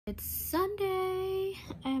It's Sunday.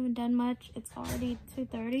 I haven't done much. It's already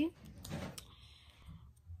 2:30.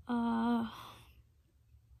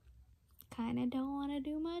 Kind of don't want to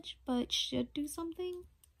do much, but should do something.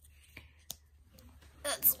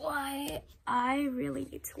 That's why I really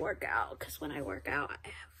need to work out, because when I work out,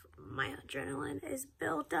 my adrenaline is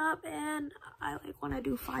built up and I want to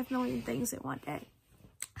do 5 million things in one day.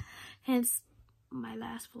 Hence my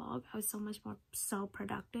last vlog, I was so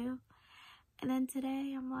productive. And then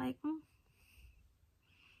today I'm like,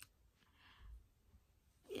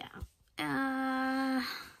 yeah.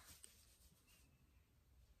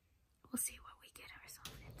 We'll see what we get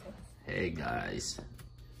ourselves into. Hey guys,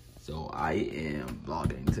 so I am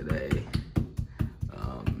vlogging today.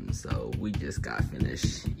 So we just got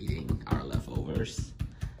finished eating our leftovers.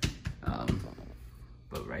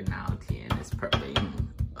 But right now Tien is prepping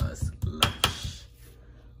us lunch.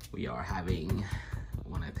 We are having,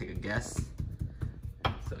 want to take a guess?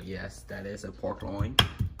 So yes, that is a pork loin.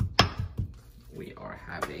 We are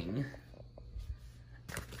having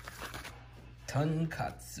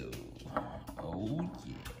Tonkatsu. Oh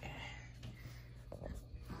yeah.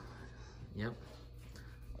 Yep.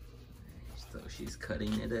 So she's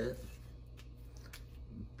cutting it up,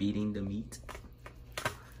 beating the meat,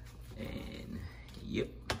 and yep.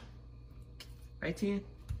 Right, Tien?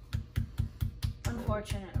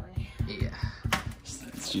 Unfortunately. Yeah.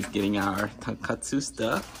 She's getting our Tonkatsu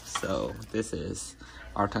stuff. So this is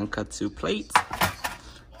our Tonkatsu plate.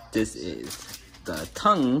 This is the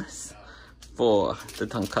tongues for the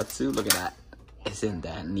Tonkatsu. Look at that. Isn't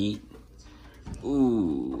that neat?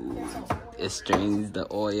 Ooh. It strains the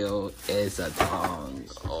oil. It's a tongue.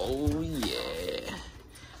 Oh yeah.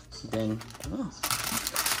 Then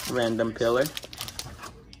random pillar.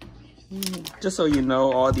 Just so you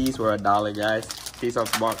know, all these were $1, guys. These are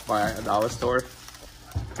bought by a dollar store.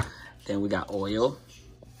 Then we got oil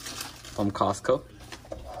from Costco.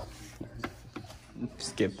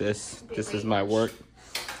 Skip this. This is my work.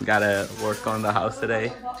 Gotta work on the house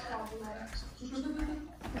today.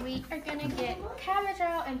 We are gonna get cabbage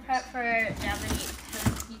out and prep for Japanese,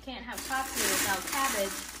 because you can't have katsu without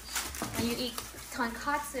cabbage. When you eat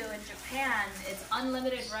tonkatsu in Japan, it's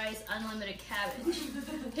unlimited rice, unlimited cabbage.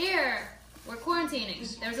 Here, we're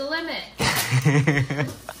quarantining. There's a limit.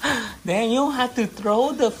 Then you don't have to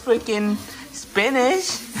throw the freaking spinach.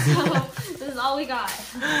 So, this is all we got.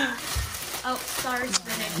 Oh, sorry,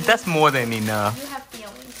 spinach. That's more than enough. You have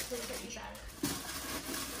feelings. Please don't use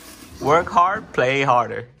that. Work hard, play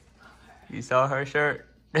harder. You saw her shirt?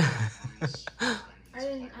 I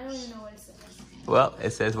don't even know what it says. Well,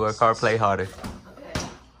 it says work hard, play harder. Okay.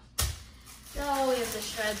 So we have to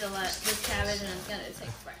shred this cabbage, and it's gonna take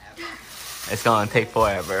forever. It's gonna take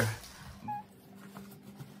forever.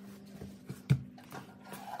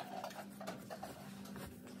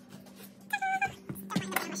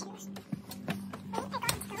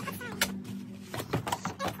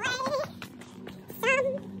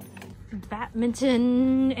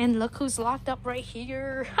 Badminton, and look who's locked up right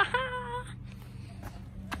here.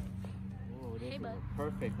 Hey, bud.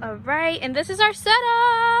 Perfect. All right, and this is our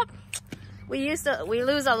setup. We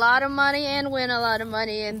lose a lot of money and win a lot of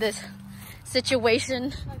money in this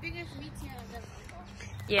situation.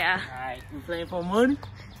 Yeah. All right, we playing for money?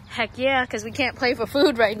 Heck yeah, because we can't play for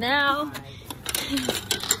food right now.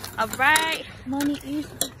 All right. Money is.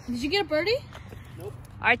 Did you get a birdie? Nope.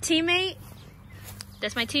 Our teammate.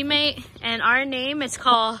 That's my teammate, and our name is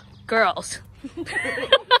called Girls. No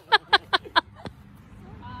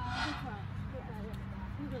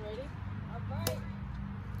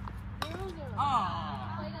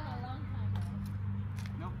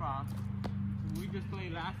problem. We just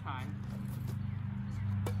played last time.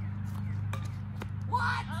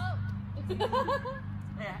 What? Oh.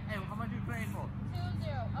 Hey, how much are you playing for?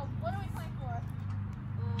 2-0. Oh, what are we playing for?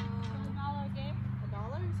 $1 game?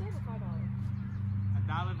 $1 you said, or $5?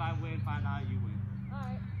 $1 if I win, $5 you win.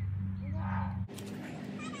 Alright.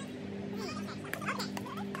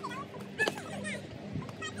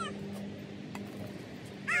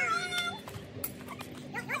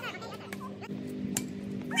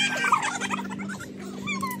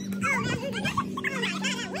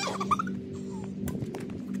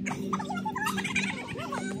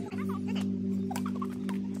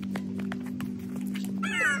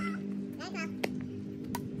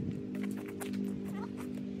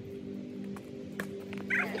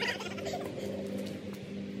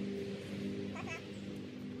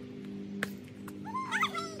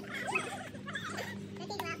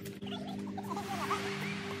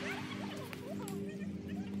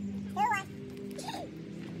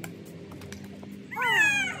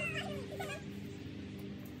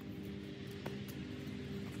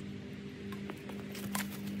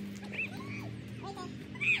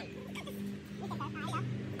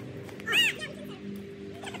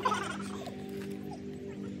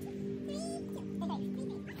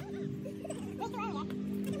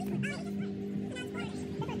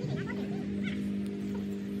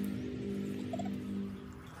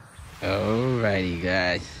 Alrighty,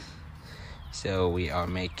 guys. So we are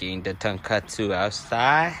making the tonkatsu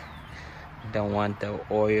outside. Don't want the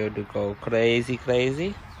oil to go crazy.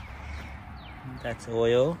 That's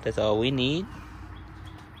oil. That's all we need.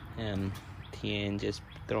 Tien just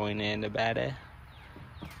throwing in the batter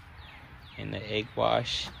and the egg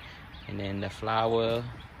wash, and then the flour.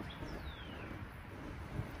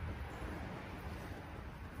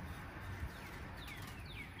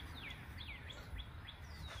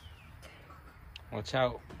 Watch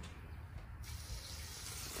out.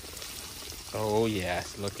 Oh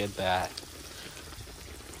yes, look at that.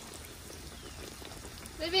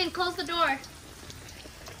 Vivian, close the door.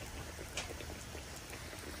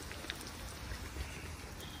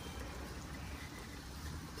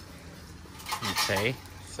 Okay,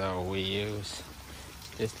 so we use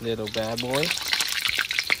this little bad boy.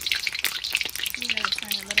 You gotta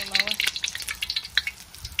turn it a little lower.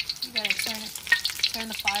 You gotta turn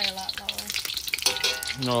the fire a lot lower.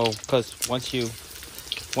 No, because once you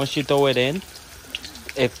throw it in,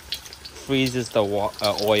 it freezes the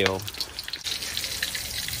oil.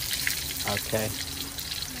 Okay.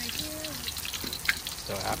 Right here.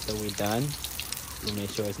 So after we're done, we make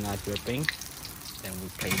sure it's not dripping. Then we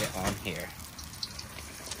plate it on here.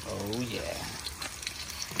 Oh yeah.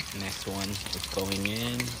 Next one is going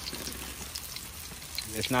in.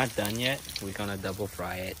 It's not done yet. We're gonna double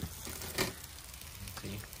fry it.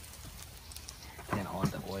 See? Then all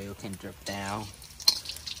the oil can drip down.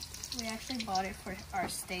 We actually bought it for our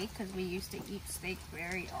steak because we used to eat steak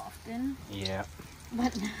very often. Yeah.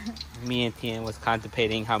 But Me and Tien was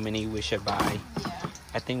contemplating how many we should buy. yeah.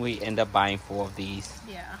 I think we end up buying 4 of these.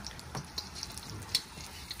 Yeah.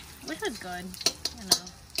 Which was good, you know.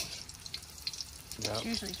 Yep. It's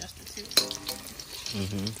usually just the 2.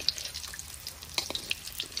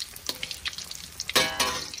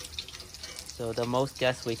 So the most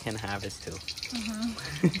guests we can have is 2.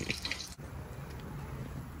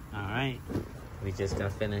 Alright. We just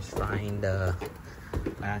got finished frying the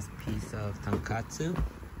last piece of tonkatsu.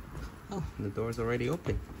 Oh, the door's already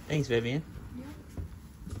open. Thanks, Vivian.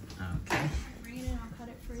 Okay. Bring it in, I'll cut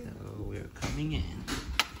it for you. So we're coming in.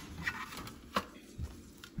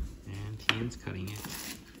 And Tien's cutting it.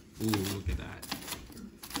 Ooh, look at that.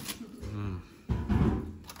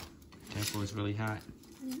 Careful, it's really hot.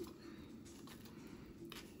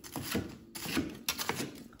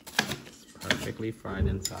 It's perfectly fried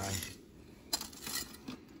inside.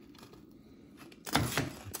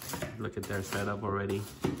 Look at their setup already.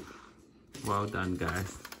 Well done,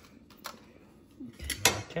 guys.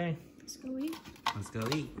 Okay. Let's go eat. Let's go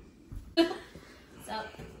eat. So,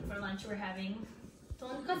 for lunch we're having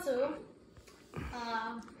tonkatsu. We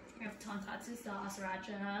have tonkatsu sauce,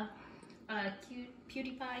 sriracha,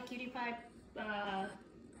 cutie pie,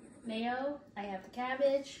 mayo. I have the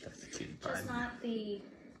cabbage. That's a cutie pie. Just not the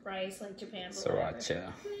rice like Japan. But whatever.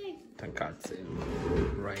 Sriracha, tonkatsu,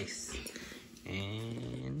 rice,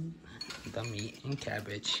 and the meat and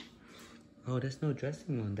cabbage. Oh, there's no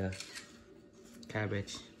dressing on the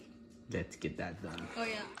cabbage. Let's get that done. Oh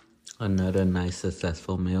yeah. Another nice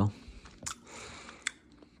successful meal.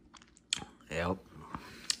 Yep.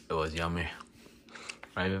 It was yummy.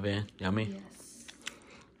 Right, Vivian? Yummy? Yes.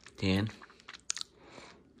 Tien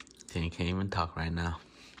can't even talk right now.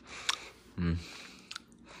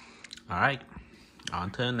 Alright.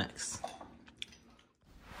 On to the next.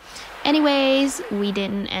 Anyways, we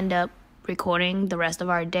didn't end up recording the rest of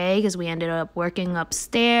our day because we ended up working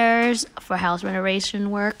upstairs for house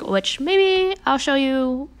renovation work, which maybe I'll show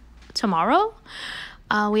you tomorrow.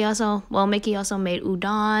 Mickey also made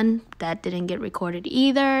udon. That didn't get recorded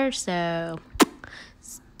either. So,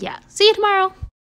 yeah. See you tomorrow.